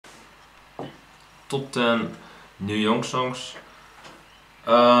top 10 Neil Young songs.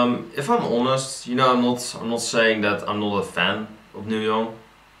 If I'm honest, you know, I'm not saying that I'm not a fan of Neil Young.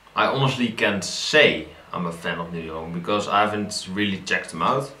 I honestly can't say I'm a fan of Neil Young because I haven't really checked him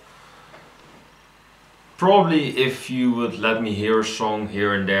out. Probably if you would let me hear a song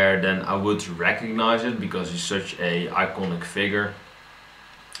here and there, then I would recognize it because he's such a iconic figure.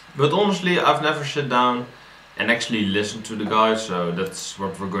 But honestly, I've never sat down and actually listened to the guy, so that's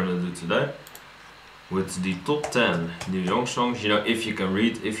what we're gonna do today. With the top 10 Neil Young songs. You know, if you can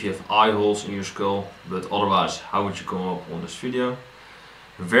read, if you have eye holes in your skull, but otherwise, how would you come up on this video?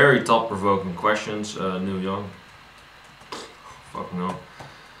 Very thought-provoking questions, Neil Young. Fucking hell.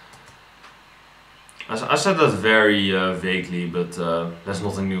 I said that very vaguely, but that's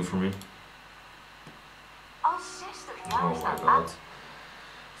nothing new for me. Oh my god.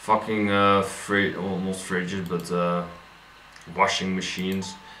 Fucking well, not fridges, but washing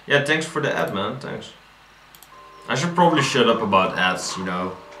machines. Yeah, thanks for the ad, man, thanks. I should probably shut up about ads, you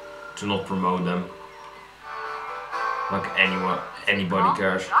know, to not promote them. Like anybody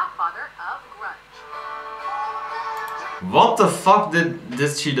cares. What the fuck did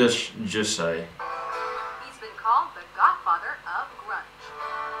she just say? He's been called the Godfather of Grunge.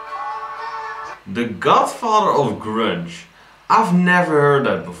 The Godfather of Grunge. I've never heard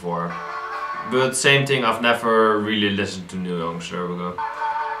that before. But same thing, I've never really listened to Neil Young, so there we go.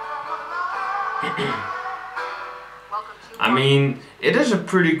 I mean, it is a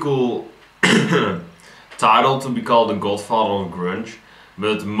pretty cool title to be called the Godfather of Grunge,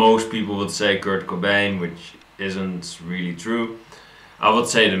 but most people would say Kurt Cobain, which isn't really true. I would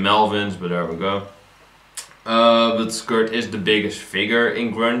say the Melvins, but there we go. But Kurt is the biggest figure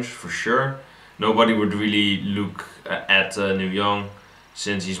in grunge for sure. Nobody would really look at Neil Young,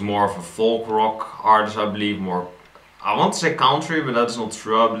 since he's more of a folk rock artist, I believe. More, I want to say country, but that's not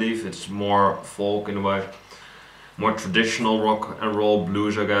true. I believe it's more folk in a way. More traditional rock and roll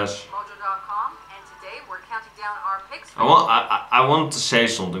blues, I guess. WatchMojo.com, and today we're counting down our picks. I want to say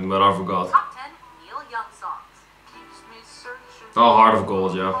something, but I forgot. Top 10 Neil Young songs. Oh, Heart of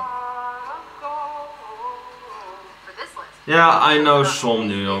Gold, yeah. For this list, Yeah, I know some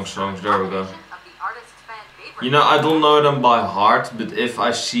Neil Young songs. There we go. You know, I don't know them by heart, but if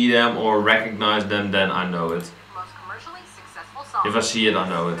I see them or recognize them, then I know it. Most commercially successful songs. If I see it, I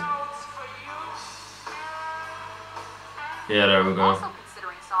know it. Yeah, there we go. Also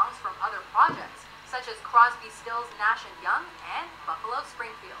considering songs from other projects, such as Crosby, Stills, Nash & Young, and Buffalo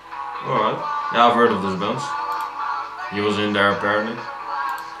Springfield. Alright. Yeah, I've heard of those bands. He was in there apparently.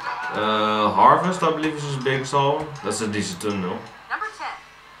 Harvest, I believe, is his biggest album. That's a decent tune, no? Number 10,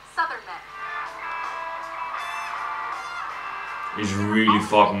 Southern Men. He's really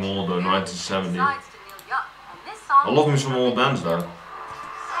fucking old though, 1970. Besides to Neil Young, and this song I love me some old bands though.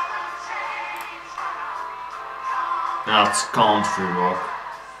 Yeah, it's country rock.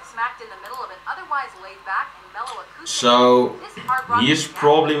 Smacked in the middle of an otherwise laid back and mellow acoustic. So, This hard rock he is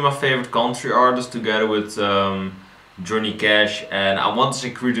probably my favorite country artist together with Johnny Cash, and I want to say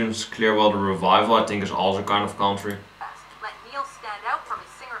Creedence Clearwater Revival, I think is also kind of country. Let Neil stand out from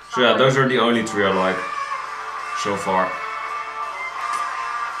his singer-songwriter. So yeah, those are the only three I like so far.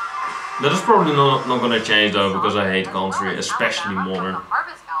 That is probably not gonna change though, because I hate country, especially modern.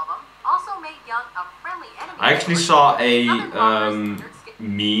 I actually saw a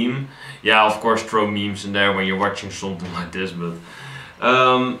meme. Yeah, of course throw memes in there when you're watching something like this, but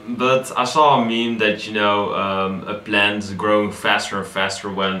I saw a meme that, you know, a plant is growing faster and faster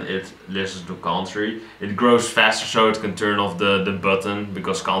when it listens to country. It grows faster so it can turn off the button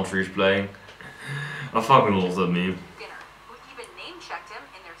because country is playing. I fucking love that meme.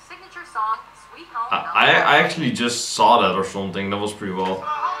 I actually just saw that or something, that was pretty well.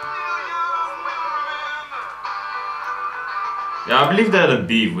 Yeah, I believe they had a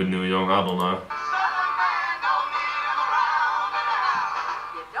beef with Neil Young, I don't know.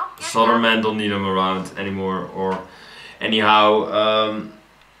 Southern men don't need him around anymore, or anyhow,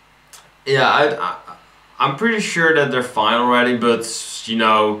 yeah, I'm pretty sure that they're fine already, but you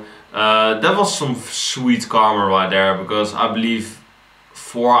know, that was some sweet karma right there, because I believe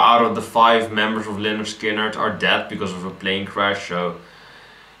 4 out of the 5 members of Lynyrd Skynyrd are dead because of a plane crash, so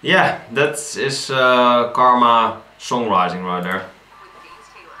yeah, that is karma songwriting right there.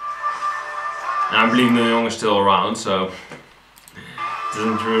 And I believe Neil Young is still around, so it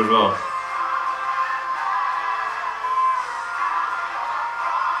isn't true as well.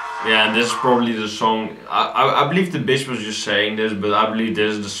 Yeah, and this is probably the song, I believe the bitch was just saying this, but I believe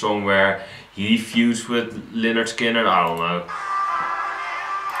this is the song where he feuds with Lynyrd Skynyrd, I don't know.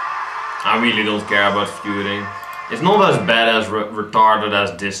 I really don't care about feuding. It's not as bad as retarded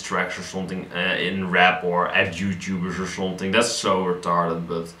as diss tracks or something in rap or at YouTubers or something. That's so retarded,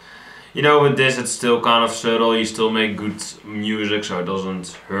 but you know, with this it's still kind of subtle. You still make good music, so it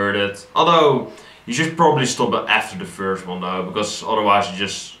doesn't hurt it. Although you should probably stop it after the first one though, because otherwise you're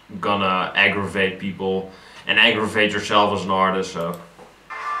just gonna aggravate people and aggravate yourself as an artist. So.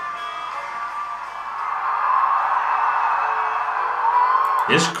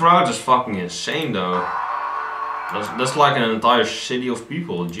 This crowd is fucking insane though. That's like an entire city of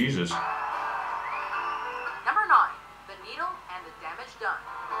people, Jesus. Number 9, The Needle and the Damage Done.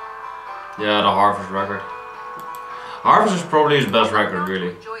 Yeah, the Harvest record. Harvest is probably his best record,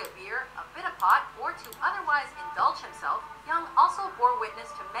 really. To enjoy a beer, a bit of pot, or to otherwise indulge himself, Young also bore witness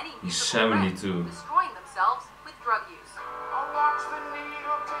to many He's musical 72. friends destroying themselves with drug use.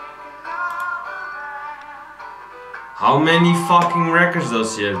 How many fucking records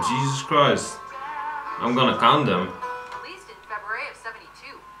does he have? Jesus Christ. I'm gonna count them. Released in February of '72,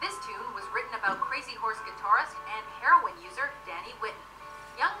 this tune was written about Crazy Horse guitarist and heroin user Danny Whitten.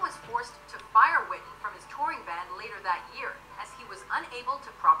 Young was forced to fire Whitten from his touring band later that year, as he was unable to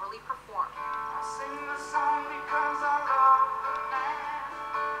properly perform. I sing the song because I love the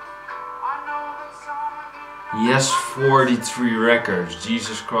land. I know the song. He has 43 records,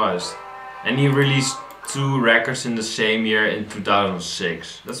 Jesus Christ. And he released 2 records in the same year in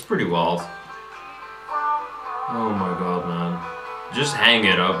 2006. That's pretty wild. Oh my god, man. Just hang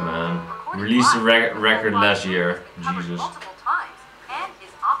it up, man. Released a record last year. Jesus.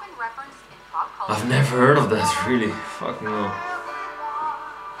 I've never heard of that, really. Fucking hell.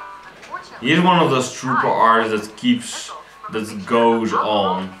 He's one of those trooper artists that goes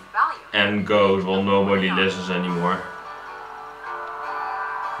on and goes while nobody listens anymore.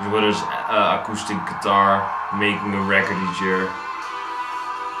 He's with his acoustic guitar, making a record each year.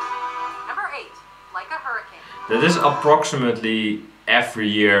 That is approximately every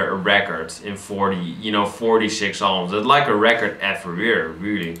year a record in 46 albums. That's like a record every year,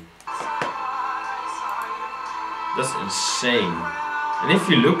 really. That's insane. And if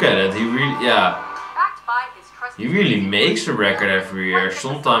you look at it, he really makes a record every year.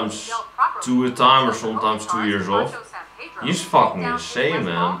 Sometimes 2 at a time or sometimes 2 years off. He's fucking insane,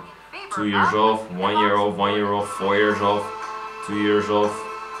 man. 2 years off, 1 year off, 1 year off, 4 years off, 2 years off,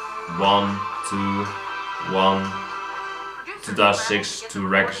 1, 2, 1, 2006, 2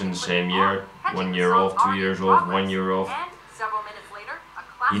 records in the same year, 1 year off, 2 years off, 1 year off.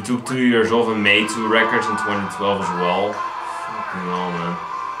 He took 2 years off and made 2 records in 2012 as well. Fucking hell, man.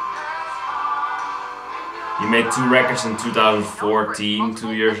 He made 2 records in 2014,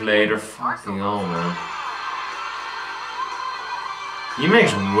 2 years later. Fucking hell, man. He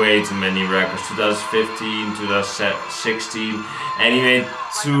makes way too many records. 2015, 2016, and he made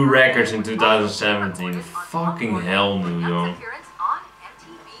 2 records in 2017. Fucking hell, New Young.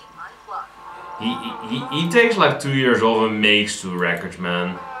 He takes like 2 years off and makes 2 records,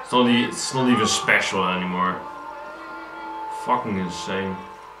 man. It's not even special anymore. Fucking insane.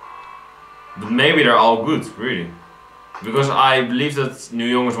 But maybe they're all good, really. Because I believe that New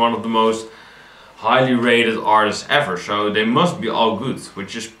Young is one of the most highly rated artists ever, so they must be all good,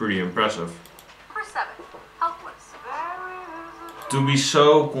 which is pretty impressive. Number 7, Helpless. To be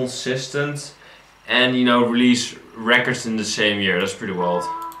so consistent and, you know, release records in the same year, that's pretty wild.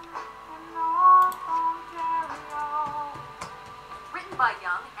 Written by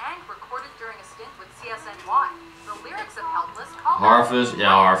Young and recorded during a stint with CSNY, the lyrics of Helpless call Harvest, yeah,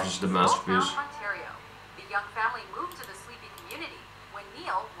 Harvest is the masterpiece. Ontario. The Young family moved to the sleepy community when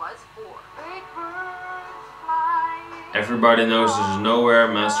Neil was 4. Everybody Knows This Is Nowhere,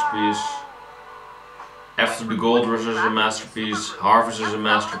 masterpiece. After the Gold Rush is a masterpiece. Harvest is a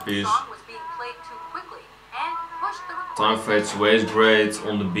masterpiece. Time Fades Away is great.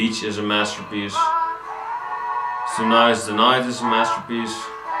 On the Beach is a masterpiece. Tonight's the Night is a masterpiece.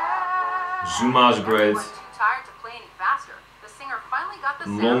 Zuma is great.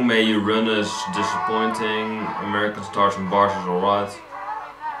 Long May You Run is disappointing. American Stars and Bars is alright.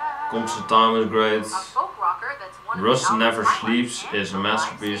 Comes the Time is great. Rust Never Sleeps is a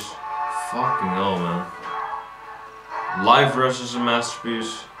masterpiece. Fucking hell, man. Live Rush is a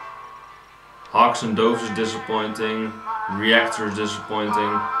masterpiece. Hawks and Doves is disappointing. Reactor is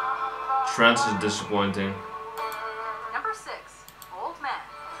disappointing. Trance is disappointing. Number 6, Old Man.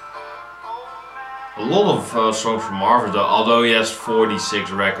 A lot of songs from Marvin though, although he has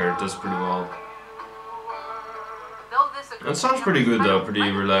 46 records, that's pretty wild. That sounds pretty good though,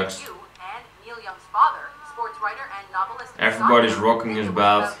 pretty relaxed. Everybody's Rocking is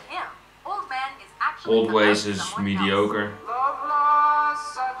bad. Old Ways is mediocre.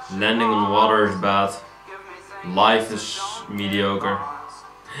 Landing on Water is bad. Life is mediocre.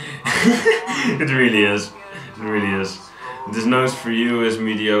 It really is. It really is. This Nose for You is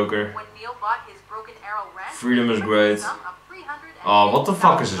mediocre. Freedom is great. Oh, what the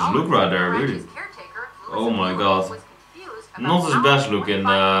fuck is his look right there, really? Oh my god. Not his best look in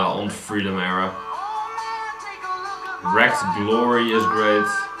on Freedom era. Wrecked Glory is great.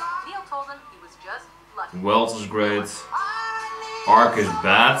 Welt is great. Ark is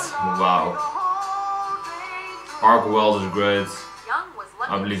bad. Wow. Ark Welt is great.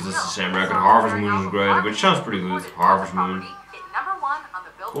 I believe this is the same record. Harvest Moon is great, which sounds pretty good. Harvest Moon.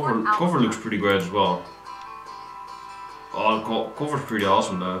 Cover looks pretty great as well. Oh, the cover's pretty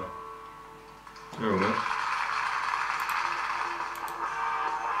awesome though. There we go.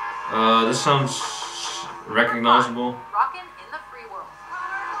 This sounds recognizable. Rockin in the free world.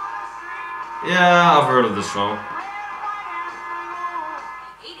 Yeah, I've heard of this song.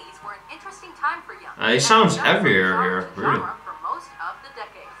 The 80s were an interesting time for Young. He sounds heavier here, really. For most of the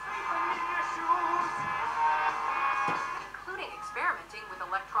decade. Including experimenting with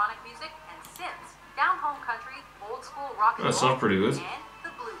electronic music and synths, down-home country, old school rock and roll, That sounds pretty good. and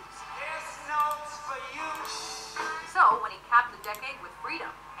the blues. So when he capped the decade with Freedom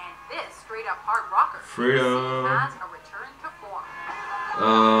and this straight-up hard rocker, Freedom. has a return to form.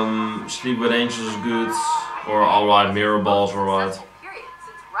 Sleep with Angels is good. Or alright, Mirrorball's alright. Period,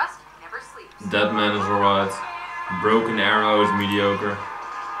 since Rust never sleeps. Dead Man is alright. Broken Arrow is mediocre.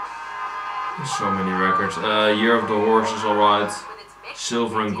 There's so many records. Year of the Horse is alright. With its mix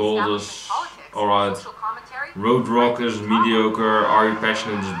Silver and of Gold is politics, alright. social commentary, Road Rock is mediocre. Are You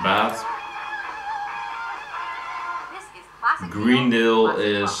Passionate is bad. this is classic Greendale classic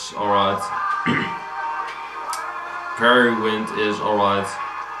is alright. Prairie Wind is alright.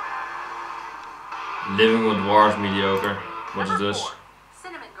 Living with War is mediocre. What is Number this? 4,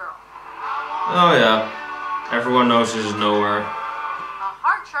 Cinnamon Girl. Oh yeah. Everyone knows this is Nowhere. A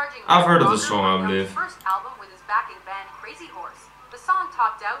hard-charging I've heard of rock this song, I believe. First album with his backing band Crazy Horse. The song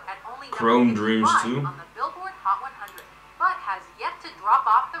topped out at only Chrome number Dreams 55 too. on the Billboard Hot 100, but has yet to drop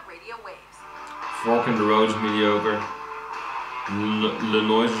off the radio waves. Fork in the Road is mediocre. Le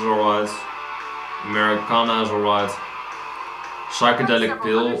Noise is alright. Americana is alright. Psychedelic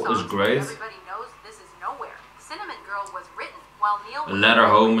Pill is great. Everybody knows this is Nowhere. Cinnamon Girl was written while Neil was Letter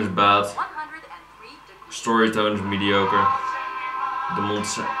Home is bad. 103 degrees. Storytone is mediocre. The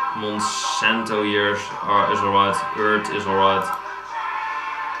Monsanto Years is alright. Earth is alright.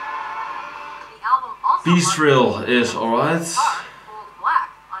 The album also Peace marked Thrill is alright. guitar, Old Black,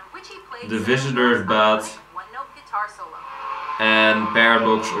 on which he played The some Visitor is bad. one-note guitar solo. And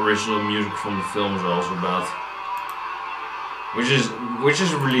Paradox original music from the film is also bad. Which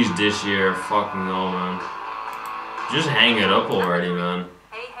is released this year. Fucking hell, man. Just hang it up already, man.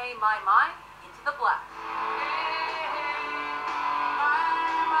 Hey Hey My, Into the Black.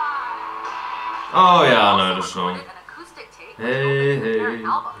 Oh yeah, I know Also this song. recorded an acoustic tape which Hey, opens the hey, parent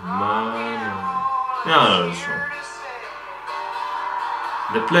album. my. Yeah, I know this song.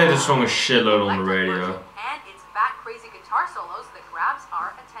 They play this song a shitload on the radio. And its back crazy guitar solos that grabs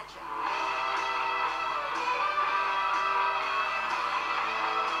our attention.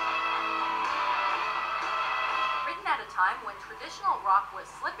 Written at a time when traditional rock was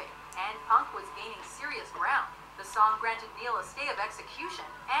slipping and punk was gaining serious ground, the song granted Neil a stay of execution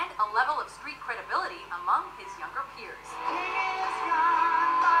and a level of street credibility among his younger peers.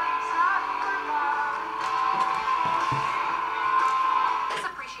 This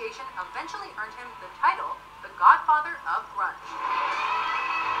appreciation eventually earned him the title, the Godfather of Grunge.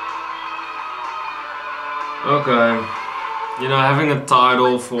 Okay. You know, having a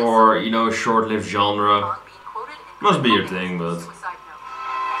title for, you know, a short-lived genre Song being quoted in must be your Kurt thing, Cobain's but... Suicide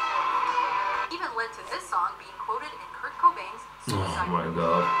Note. Even led to this song being quoted in Kurt Cobain's Suicide Oh my Note.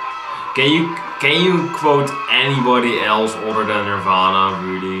 god. Can you quote anybody else other than Nirvana,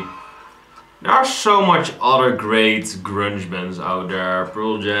 really? There are so much other great grunge bands out there.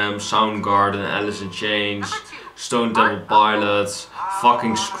 Pearl Jam, Soundgarden, Alice in Chains, Number 2, Stone Temple Pilots,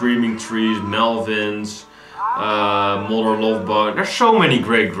 fucking Screaming Trees, Melvins, Mother Love Bone. There's so many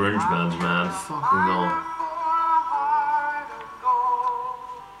great grunge bands, man. Fucking hell.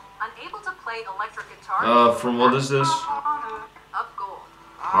 unable to play electric guitar. From what is this? Of Gold.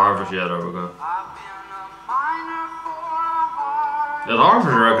 Harvest, yeah, there we go. That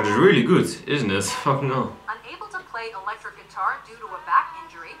Harvest record is really good, isn't it? Fucking hell. Unable to play electric guitar due to a back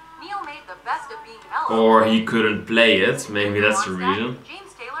injury, Neil made the best of being mellow. Or he couldn't play it, maybe that's the reason.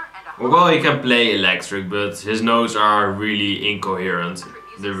 James Taylor and a Well, he can play electric, but his notes are really incoherent.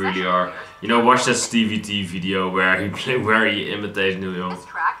 They really are. You know, watch that Stevie T video where he imitates Neil Young. this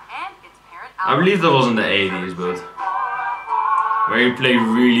track and its parent I believe that was in the 80s, but where he played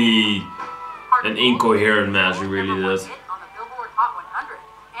really an incoherent mess, he really did. On the Billboard Hot 100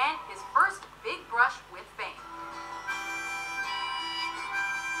 and his first big brush with fame.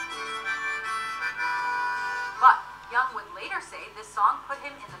 But Young would later say this song put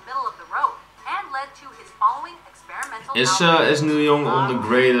him in the middle of the road and led to his following experimental album. Is Neil Young on the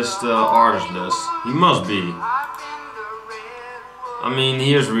greatest artist list? He must be. I mean,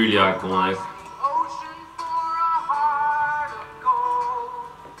 he is really iconic.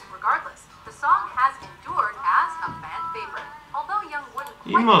 Regardless, the song has endured as a fan favorite, although Young wouldn't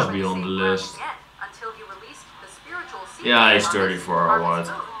He quite must play be the on same the ground list. again until he released the spiritual sequel Yeah, he's of 34, Harvest alright.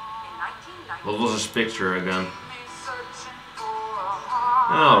 Moon in 1990. What was his picture again?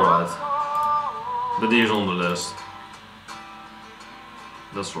 Alright. But he's on the list.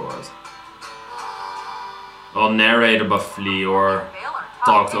 That's right. Well, narrated by Flea or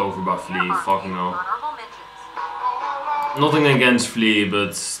talked over by Flea, fucking hell. Honorable mentions. Nothing against Flea,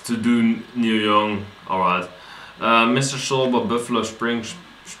 but to do Neil Young, alright. Mr. Soul by Buffalo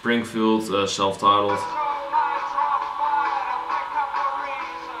Springfield, self-titled.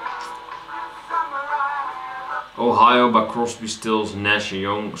 Ohio by Crosby, Stills, Nash &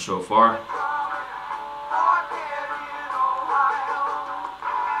 Young so far.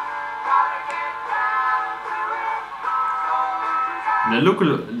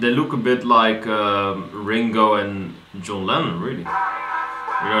 They look a bit like Ringo and John Lennon, really.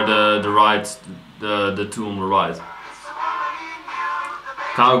 You know, the two on the right.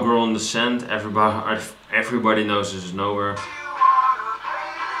 Cowgirl on the Sand, everybody knows this is nowhere.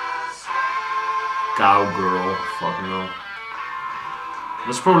 Cowgirl, fucking hell.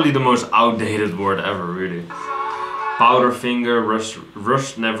 That's probably the most outdated word ever, really. Powderfinger,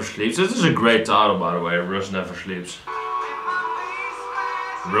 Rust Never Sleeps. This is a great title, by the way, Rust Never Sleeps.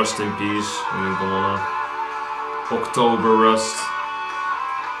 Rust in Peace, I mean, come on now. October Rust.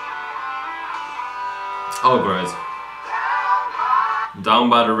 Oh, great. Down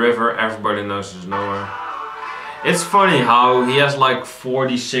by the River, everybody knows this is nowhere. It's funny how he has like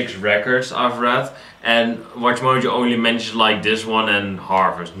 46 records I've read, and WatchMojo only mentions like this one and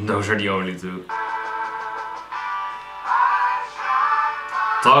Harvest. Those are the only two.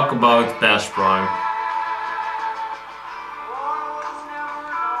 Talk about past prime.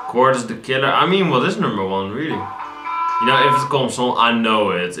 Cortez the Killer. I mean, what is number one, really? You know, if it comes on, I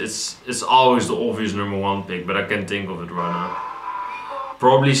know it. It's always the obvious number one pick, but I can't think of it right now.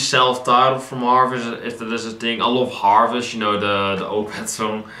 Probably self-titled from Harvest, if that is a thing. I love Harvest, you know, the Opeth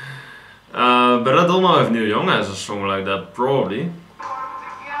song. But I don't know if Neil Young has a song like that. Probably.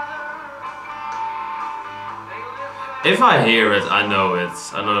 If I hear it, I know it.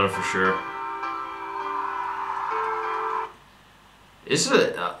 I know that for sure. Is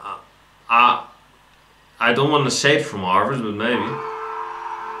it? I don't want to say it from Harvest, but maybe.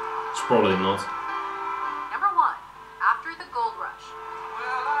 It's probably not. Number 1, After the Gold Rush.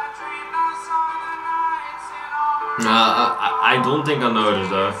 I don't think I know this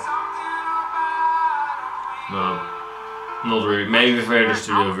though. No, not really. Maybe if I hear the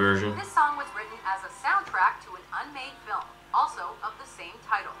studio version. This song was written as a soundtrack to an unmade film, also of the same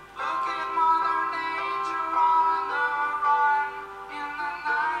title.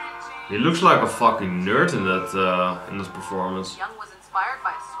 He looks like a fucking nerd in that performance. Young was inspired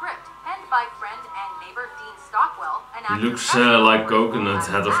by a script penned by friend and neighbor Dean Stockwell, an He actor looks like Coconut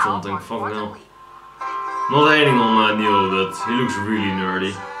Head or something. Fucking hell. Not hating on Neil, but he looks really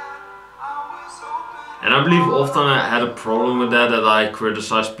nerdy. And I believe often I had a problem with that I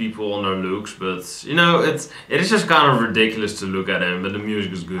criticize people on their looks, but you know, it is just kind of ridiculous to look at him, but the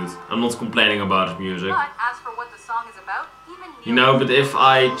music is good. I'm not complaining about his music. But as for what the song is about, even You know, but if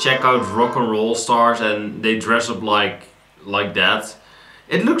I check out rock and roll stars and they dress up like that,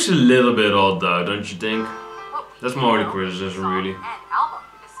 it looks a little bit odd though, don't you think? That's my only criticism, really. And album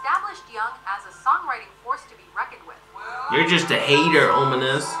established Young as a songwriting force to be reckoned with. You're just a hater,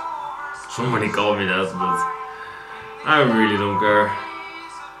 ominous. Somebody called me that, but I really don't care.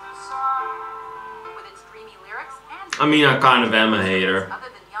 With its dreamy lyrics and I mean, I kind of am a hater, other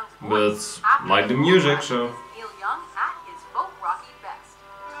than Young's but voice, After like the music, so. Neil Young at his folk rocky best.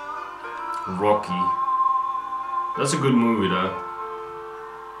 Rocky. That's a good movie though.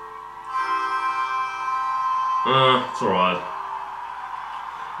 It's alright.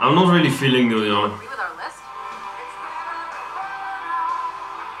 I'm not really feeling Neil Young. Agree with our list?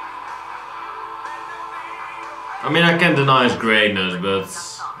 I mean, I can't deny his greatness, but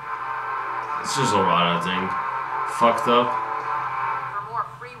it's just alright, I think. Fucked up. For more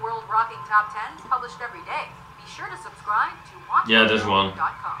free world rocking top 10s published every day, be sure to subscribe to WatchMojo.com. Yeah, this one.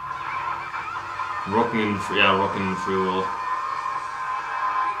 Rockin, yeah, Rockin in the free world.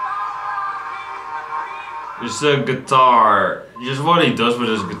 Just a guitar, just what he does with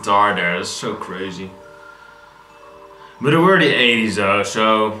his guitar there, that's so crazy. But it were the 80s though,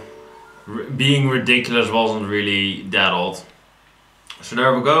 so being ridiculous wasn't really that old. So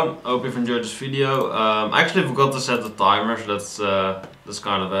there we go. I hope you've enjoyed this video. I actually forgot to set the timer, so that's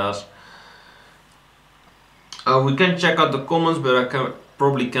kind of ass. We can check out the comments, but I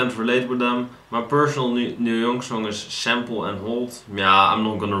probably can't relate with them. My personal Neil Young song is Sample and Hold. Yeah, I'm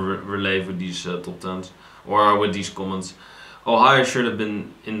not gonna relate with these top 10s or with these comments. Ohio should have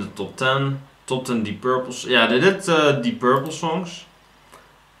been in the top 10. Top 10 Deep Purple. Yeah, they did Deep Purple songs.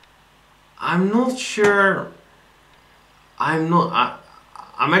 I'm not sure.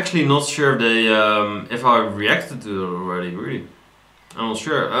 I'm actually not sure if they if I reacted to it already. Really, I'm not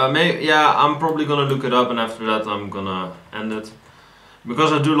sure. Maybe, yeah, I'm probably gonna look it up, and after that I'm gonna end it,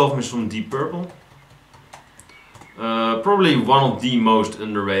 because I do love me some Deep Purple. Probably one of the most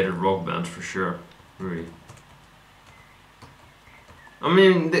underrated rock bands for sure. Really. I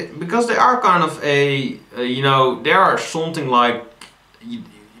mean, because they are kind of you know, they are something like,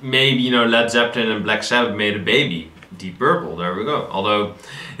 maybe, you know, Led Zeppelin and Black Sabbath made a baby. Deep Purple, there we go. Although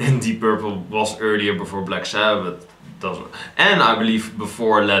Deep Purple was earlier, before Black Sabbath, doesn't, and I believe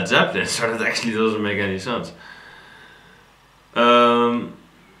before Led Zeppelin, so that actually doesn't make any sense.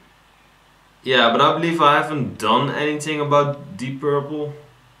 Yeah, but I believe I haven't done anything about Deep Purple,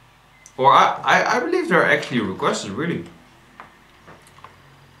 or I believe they're actually requested, really.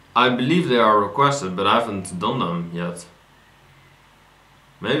 I believe they are requested, but I haven't done them yet.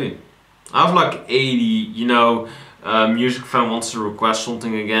 Maybe. I have like 80, you know, music fan wants to request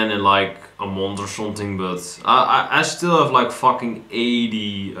something again in like a month or something, but I still have like fucking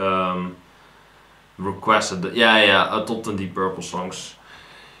 80 requested. Yeah, a top 10 Deep Purple songs.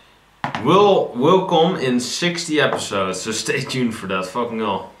 Will come in 60 episodes, so stay tuned for that, fucking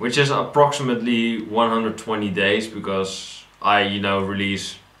hell. Which is approximately 120 days, because I, you know,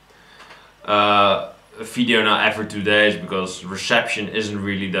 release a video now every 2 days, because reception isn't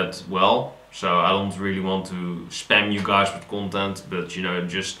really that well, so I don't really want to spam you guys with content, but, you know,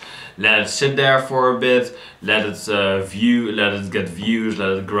 just let it sit there for a bit, let it let it get views,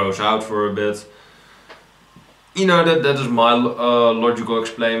 let it grows out for a bit. You know, that is my logical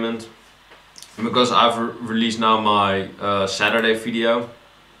explainment. Because I've released now my Saturday video,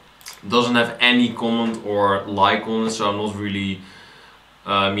 doesn't have any comment or like on it, so I'm not really,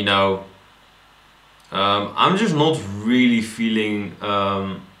 you know, I'm just not really feeling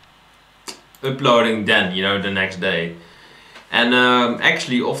uploading then, you know, the next day. And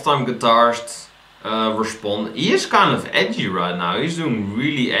actually, Off-Time Guitarist Respond, he is kind of edgy right now. He's doing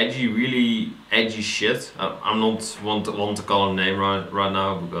really edgy shit. I'm not want to call him name right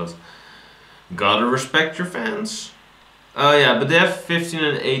now, because gotta respect your fans. Yeah, but they have 15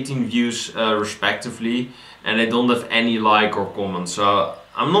 and 18 views respectively, and they don't have any like or comment, so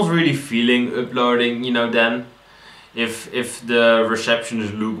I'm not really feeling uploading, you know, then. If the reception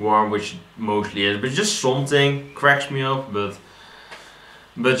is lukewarm, which it mostly is, but just something cracks me up,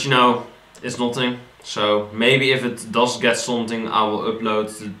 but you know, it's nothing. So maybe if it does get something, I will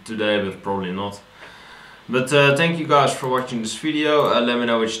upload today, but probably not. But thank you guys for watching this video. Let me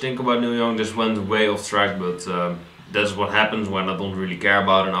know what you think about Neil Young. This went way off track, but that's what happens when I don't really care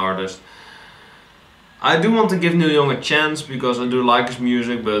about an artist. I do want to give Neil Young a chance, because I do like his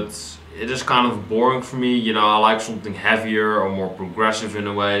music, but it is kind of boring for me. You know, I like something heavier or more progressive in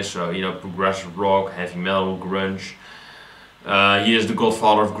a way. So, you know, progressive rock, heavy metal, grunge. He is the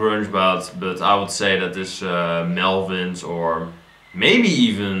godfather of grunge, but I would say that this Melvins, or maybe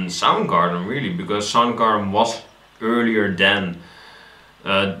even Soundgarden, really, because Soundgarden was earlier than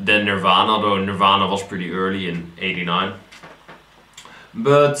Nirvana, although Nirvana was pretty early in '89.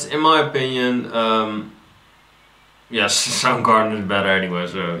 But in my opinion, yes, Soundgarden is better anyway,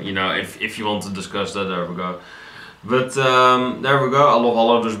 so, you know, if you want to discuss that, there we go. But there we go. I love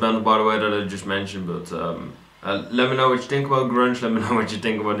all of those bands, by the way, that I just mentioned, but let me know what you think about grunge, let me know what you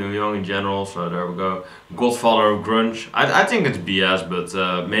think about Neil Young in general, so there we go. Godfather of grunge. I think it's BS, but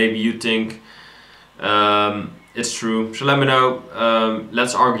maybe you think it's true, so let me know.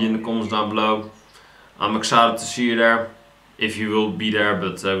 Let's argue in the comments down below. I'm excited to see you there, if you will be there,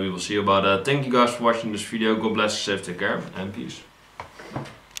 but we will see about that. Thank you guys for watching this video. God bless you, safe, take care, and peace.